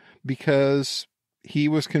 2011 because he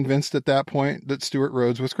was convinced at that point that Stuart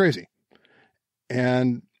Rhodes was crazy.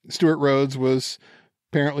 And Stuart Rhodes was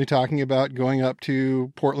apparently talking about going up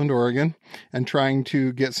to Portland, Oregon, and trying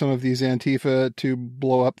to get some of these Antifa to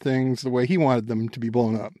blow up things the way he wanted them to be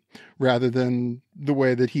blown up, rather than the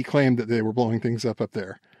way that he claimed that they were blowing things up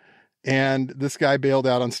there. And this guy bailed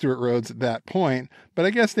out on Stuart Rhodes at that point, but I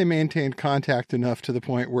guess they maintained contact enough to the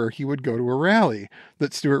point where he would go to a rally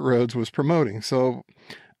that Stuart Rhodes was promoting. So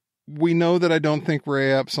we know that I don't think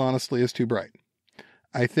Ray Epps, honestly, is too bright.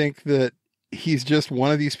 I think that he's just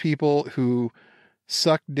one of these people who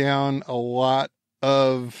sucked down a lot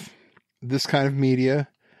of this kind of media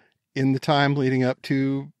in the time leading up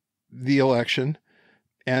to the election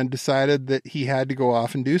and decided that he had to go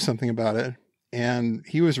off and do something about it. And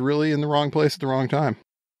he was really in the wrong place at the wrong time.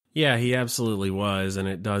 Yeah, he absolutely was. And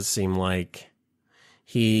it does seem like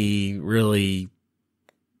he really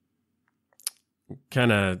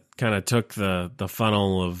kind of took the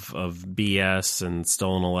funnel of BS and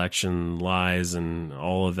stolen election lies and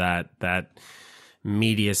all of that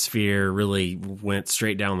media sphere really went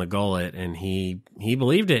straight down the gullet, and he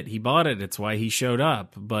believed it. He bought it. It's why he showed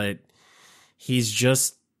up. But he's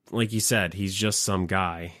just, like you said, he's just some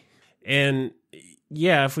guy. And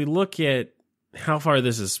yeah, if we look at how far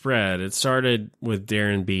this has spread, it started with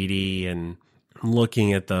Darren Beattie, and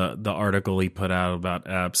looking at the article he put out about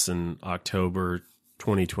Epps in October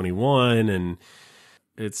 2021. And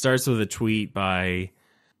it starts with a tweet by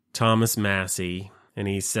Thomas Massey. And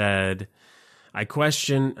he said, I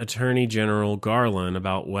question Attorney General Garland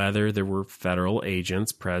about whether there were federal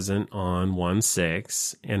agents present on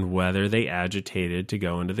 1/6 and whether they agitated to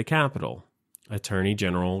go into the Capitol. Attorney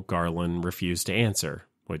General Garland refused to answer,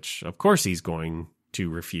 which of course he's going to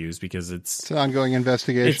refuse because it's an ongoing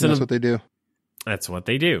investigation. That's what they do. That's what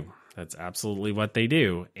they do. That's absolutely what they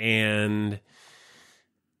do. And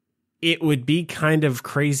it would be kind of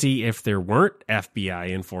crazy if there weren't FBI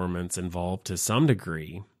informants involved to some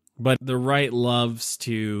degree. But the right loves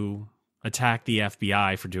to attack the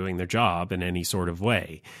FBI for doing their job in any sort of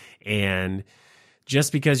way. And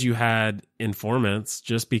just because you had informants,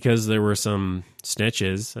 just because there were some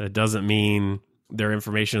snitches, it doesn't mean their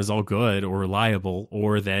information is all good or reliable,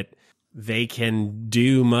 or that they can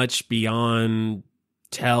do much beyond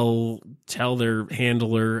tell their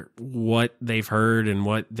handler what they've heard and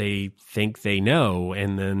what they think they know.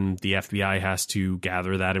 And then the FBI has to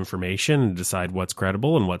gather that information and decide what's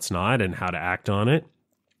credible and what's not and how to act on it.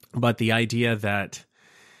 But the idea that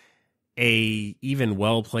a even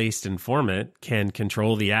well-placed informant can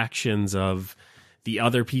control the actions of the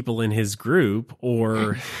other people in his group,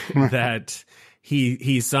 or that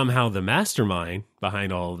he's somehow the mastermind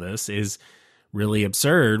behind all of this, is really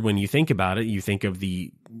absurd when you think about it. You think of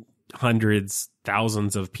the hundreds,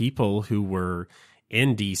 thousands of people who were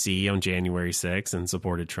in D.C. on January 6th and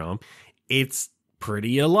supported Trump. It's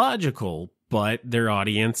pretty illogical, but their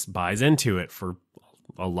audience buys into it for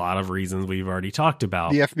a lot of reasons we've already talked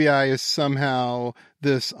about. The FBI is somehow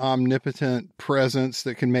this omnipotent presence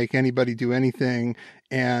that can make anybody do anything,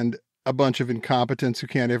 and a bunch of incompetents who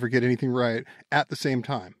can't ever get anything right at the same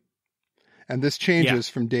time. And this changes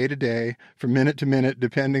from day to day, from minute to minute,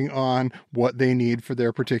 depending on what they need for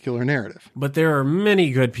their particular narrative. But there are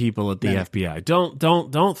many good people at the FBI.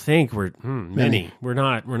 Don't think we're many. We're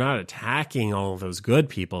not attacking all of those good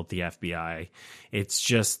people at the FBI. It's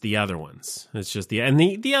just the other ones. It's just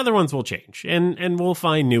the other ones will change, and we'll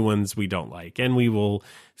find new ones we don't like, and we will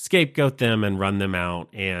scapegoat them and run them out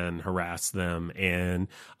and harass them. And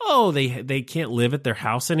they can't live at their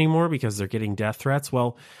house anymore because they're getting death threats.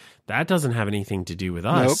 Well, that doesn't have anything to do with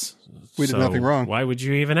us. Nope. We did nothing wrong. Why would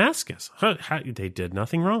you even ask us? They did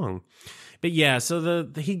nothing wrong. But yeah, so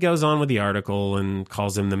he goes on with the article and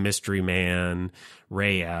calls him the mystery man,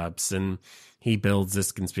 Ray Epps, and he builds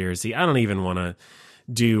this conspiracy. I don't even want to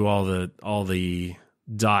do all the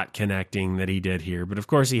dot connecting that he did here, but of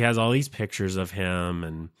course he has all these pictures of him,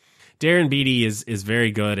 and Darren Beattie is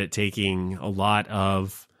very good at taking a lot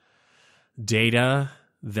of data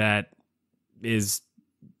that is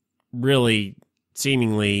really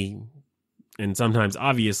seemingly and sometimes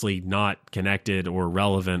obviously not connected or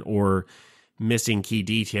relevant or missing key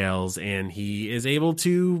details, and he is able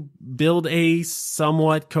to build a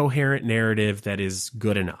somewhat coherent narrative that is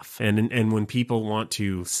good enough. And when people want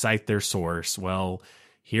to cite their source, well,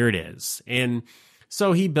 here it is. And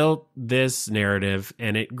so he built this narrative,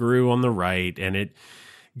 and it grew on the right, and it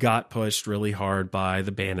got pushed really hard by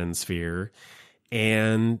the Bannon sphere,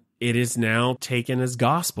 and it is now taken as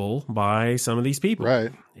gospel by some of these people.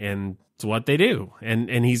 Right. And it's what they do. And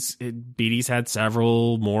Beattie's had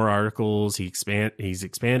several more articles. He's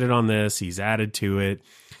expanded on this. He's added to it.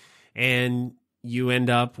 And you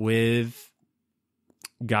end up with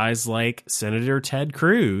guys like Senator Ted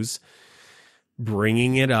Cruz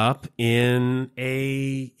bringing it up in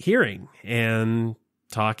a hearing and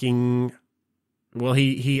talking. Well,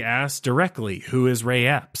 he asked directly, who is Ray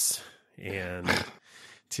Epps? And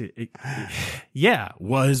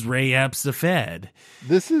was Ray Epps the Fed?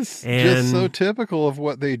 This is just so typical of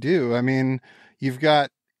what they do. I mean, you've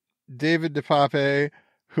got David DePape,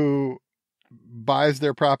 who buys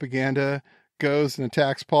their propaganda, goes and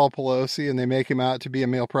attacks Paul Pelosi, and they make him out to be a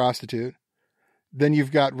male prostitute. Then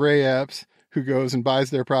you've got Ray Epps, who goes and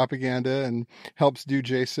buys their propaganda and helps do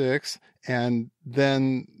J6, and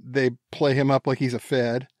then they play him up like he's a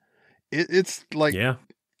Fed. It's like,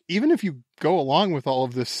 even if you go along with all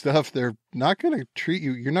of this stuff, they're not going to treat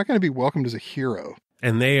you. You're not going to be welcomed as a hero.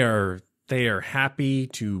 And they are happy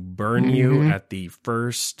to burn you at the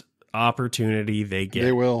first opportunity they get.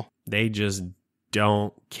 They will. They just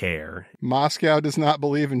don't care. Moscow does not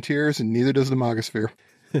believe in tears, and neither does the MAGA sphere.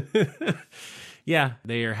 Yeah,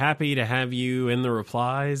 they are happy to have you in the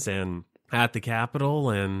replies and at the Capitol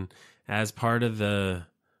and as part of the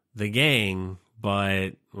gang, but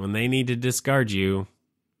when they need to discard you,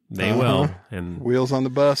 they will. And wheels on the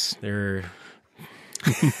bus. They're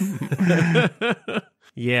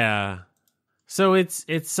yeah. So it's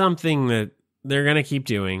something that they're going to keep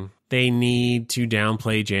doing. They need to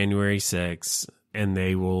downplay January 6th, and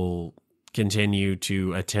they will continue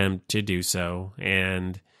to attempt to do so.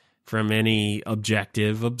 And from any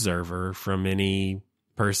objective observer, from any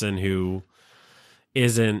person who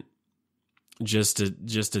isn't just a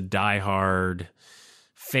diehard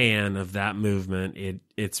fan of that movement,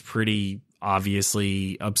 it's pretty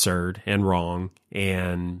obviously absurd and wrong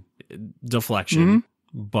and deflection,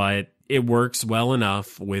 but it works well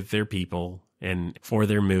enough with their people and for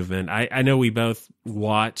their movement. I know we both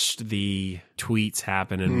watched the tweets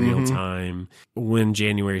happen in real time when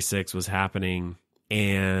January 6th was happening,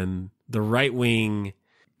 and the right wing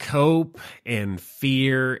cope and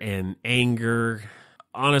fear and anger.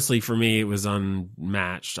 Honestly, for me, it was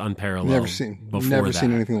unmatched, unparalleled. Never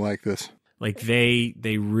seen anything like this. Like they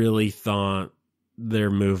really thought their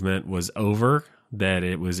movement was over, that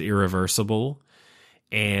it was irreversible,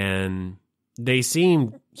 and they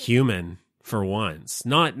seemed human for once.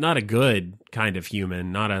 Not a good kind of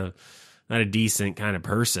human, not a decent kind of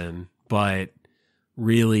person, but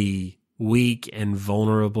really weak and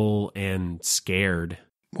vulnerable and scared.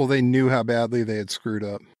 Well, they knew how badly they had screwed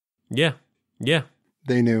up. Yeah.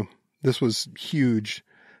 They knew. This was huge.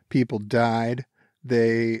 People died.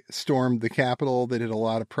 They stormed the Capitol. They did a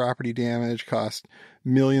lot of property damage, cost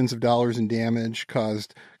millions of dollars in damage,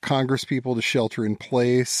 caused Congress people to shelter in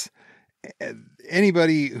place.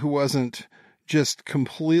 Anybody who wasn't just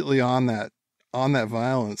completely on that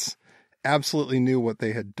violence absolutely knew what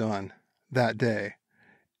they had done that day.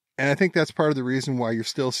 And I think that's part of the reason why you're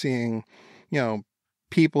still seeing,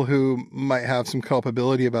 people who might have some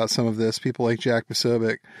culpability about some of this, people like Jack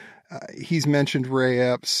Posobiec. He's mentioned Ray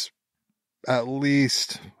Epps at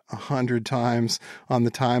least 100 times on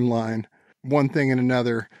the timeline. One thing and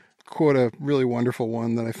another. Quote a really wonderful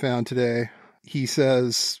one that I found today He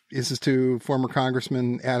says, this is to former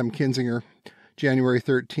Congressman Adam Kinzinger, January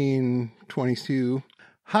 13, 22.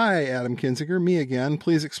 Hi, Adam Kinzinger, me again.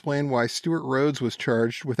 Please explain why Stuart Rhodes was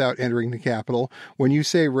charged without entering the Capitol when you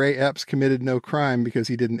say Ray Epps committed no crime because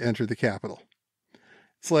he didn't enter the Capitol.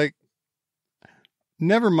 It's like,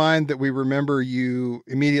 never mind that we remember you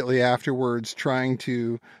immediately afterwards trying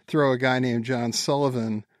to throw a guy named John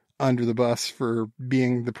Sullivan under the bus for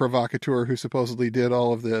being the provocateur who supposedly did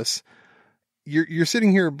all of this. You're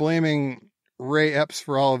sitting here blaming Ray Epps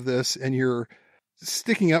for all of this, and you're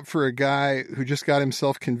sticking up for a guy who just got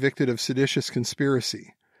himself convicted of seditious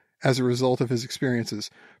conspiracy as a result of his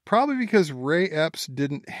experiences. Probably because Ray Epps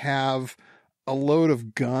didn't have a load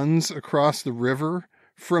of guns across the river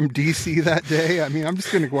from D.C. that day. I mean, I'm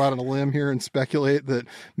just going to go out on a limb here and speculate that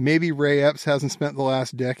maybe Ray Epps hasn't spent the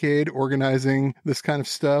last decade organizing this kind of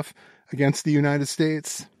stuff against the United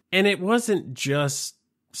States. And it wasn't just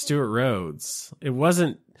Stuart Rhodes. There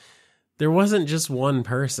wasn't just one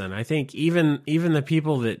person. I think even the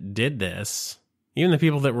people that did this, even the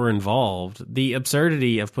people that were involved, the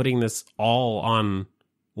absurdity of putting this all on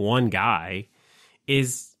one guy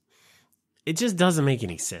it just doesn't make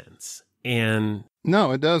any sense. And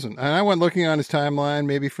no, it doesn't. And I went looking on his timeline,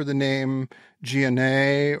 maybe for the name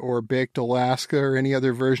Giannet or Baked Alaska or any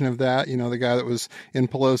other version of that. You know, the guy that was in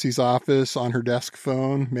Pelosi's office on her desk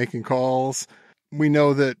phone making calls. We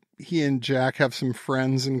know that he and Jack have some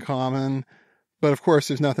friends in common, but of course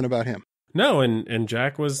there's nothing about him. No, and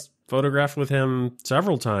Jack was photographed with him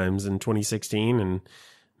several times in 2016 and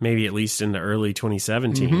maybe at least in the early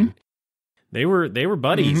 2017. Mm-hmm. They were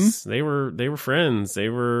buddies. Mm-hmm. They were friends. They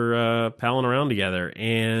were palling around together.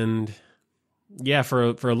 And yeah, for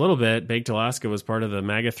a little bit, Baked Alaska was part of the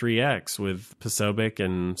MAGA 3X with Posobiec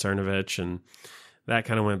and Cernovich, and that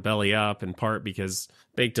kind of went belly up, in part because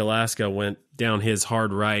Baked Alaska went down his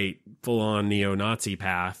hard right, full on neo-Nazi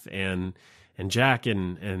path, and Jack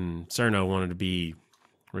and Cerno wanted to be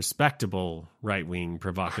respectable right-wing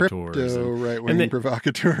provocateurs. Crypto right-wing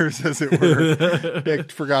provocateurs, as it were.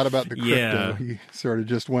 Baked forgot about the crypto. Yeah. He sort of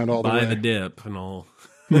just went all the way. Buy the dip and all.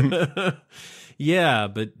 Yeah,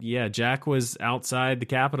 but yeah, Jack was outside the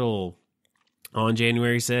Capitol on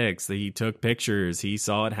January 6th. He took pictures. He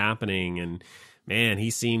saw it happening, and man,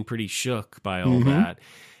 he seemed pretty shook by all that.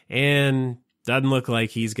 And doesn't look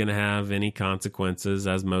like he's going to have any consequences,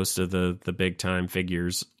 as most of the big time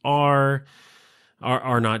figures are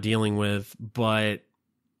not dealing with. But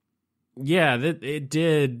yeah,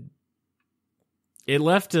 it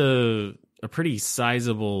left a pretty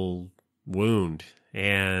sizable wound,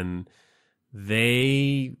 and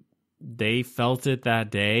they felt it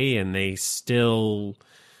that day, and they still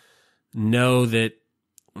know that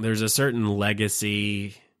there's a certain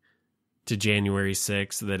legacy to January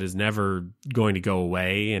 6th that is never going to go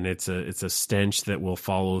away, and it's a stench that will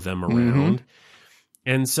follow them around.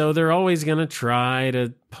 And so they're always going to try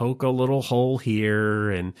to poke a little hole here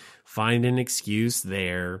and find an excuse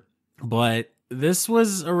there. But this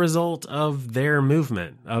was a result of their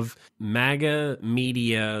movement, of MAGA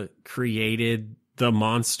media created the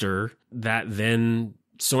monster that then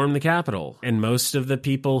stormed the Capitol. And most of the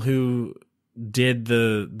people who did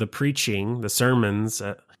the preaching, the sermons,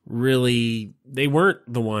 really, they weren't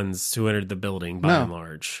the ones who entered the building by and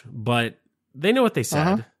large, but they know what they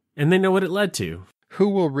said and they know what it led to. Who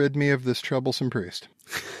will rid me of this troublesome priest?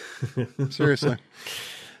 Seriously.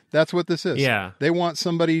 That's what this is. Yeah. They want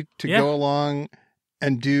somebody to go along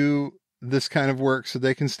and do this kind of work so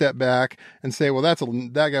they can step back and say, well,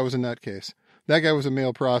 that guy was a nutcase. That guy was a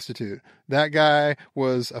male prostitute. That guy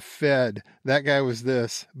was a fed. That guy was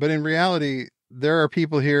this. But in reality, there are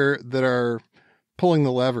people here that are pulling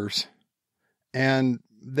the levers, and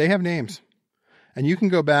they have names. And you can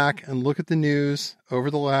go back and look at the news over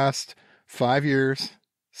the last 5 years,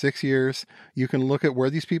 6 years. You can look at where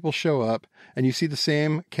these people show up, and you see the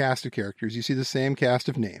same cast of characters. You see the same cast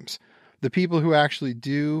of names. The people who actually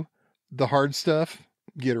do the hard stuff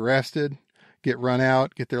get arrested, get run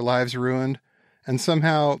out, get their lives ruined. And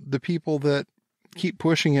somehow the people that keep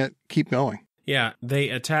pushing it keep going. Yeah, they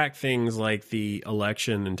attack things like the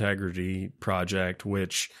Election Integrity Project,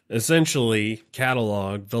 which essentially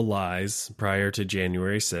cataloged the lies prior to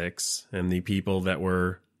January 6th and the people that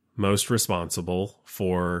were most responsible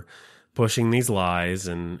for pushing these lies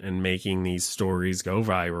and making these stories go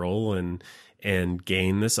viral and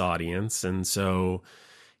gain this audience. And so,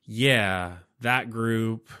 yeah, that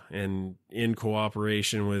group, and in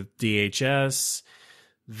cooperation with DHS,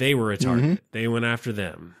 they were a target. They went after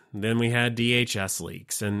them. Then we had DHS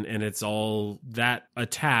leaks, and it's all that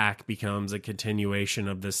attack becomes a continuation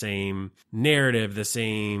of the same narrative, the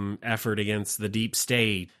same effort against the deep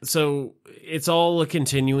state. So it's all a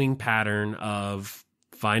continuing pattern of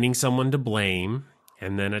finding someone to blame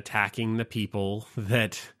and then attacking the people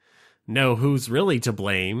that know who's really to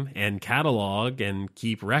blame and catalog and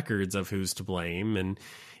keep records of who's to blame. And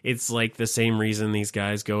it's like the same reason these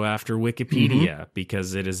guys go after Wikipedia,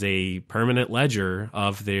 because it is a permanent ledger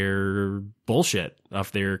of their bullshit,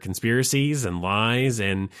 of their conspiracies and lies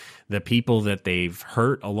and the people that they've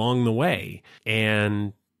hurt along the way.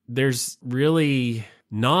 And there's really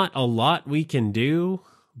not a lot we can do,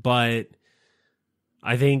 but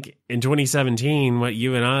I think in 2017, what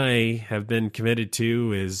you and I have been committed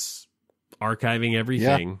to is archiving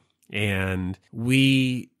everything. Yeah. And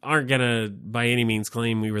we aren't going to, by any means,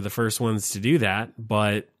 claim we were the first ones to do that,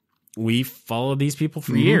 but we followed these people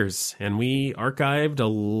for years, and we archived a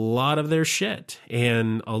lot of their shit.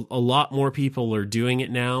 And a lot more people are doing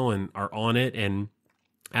it now and are on it. And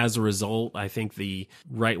as a result, I think the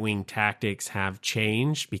right-wing tactics have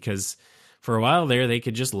changed, because for a while there, they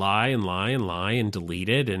could just lie and lie and lie and delete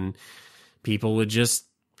it, and people would just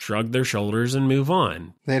shrug their shoulders and move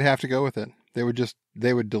on. They'd have to go with it. They would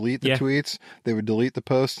delete the tweets, they would delete the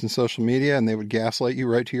posts in social media, and they would gaslight you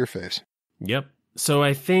right to your face. Yep. So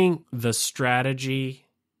I think the strategy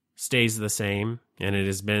stays the same, and it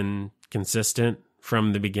has been consistent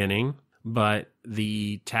from the beginning, but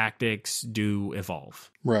the tactics do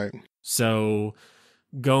evolve. Right. So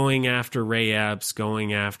going after Ray Epps,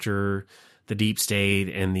 going after the deep state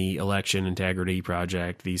and the election integrity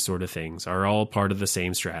project, these sort of things are all part of the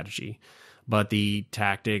same strategy. But the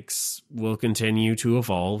tactics will continue to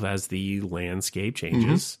evolve as the landscape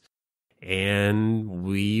changes. And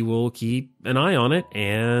we will keep an eye on it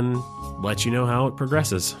and let you know how it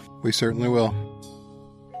progresses. We certainly will.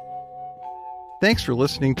 Thanks for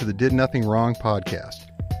listening to the Did Nothing Wrong podcast.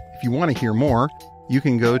 If you want to hear more, you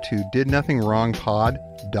can go to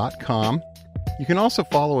didnothingwrongpod.com. You can also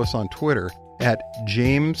follow us on Twitter at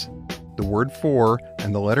James, the word 4,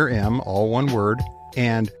 and the letter M, all one word,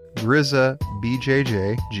 and Grizza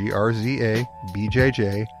BJJ, Grza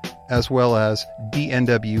BJJ, as well as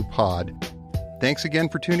DNW Pod. Thanks again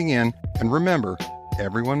for tuning in, and remember,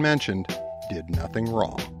 everyone mentioned did nothing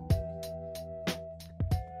wrong.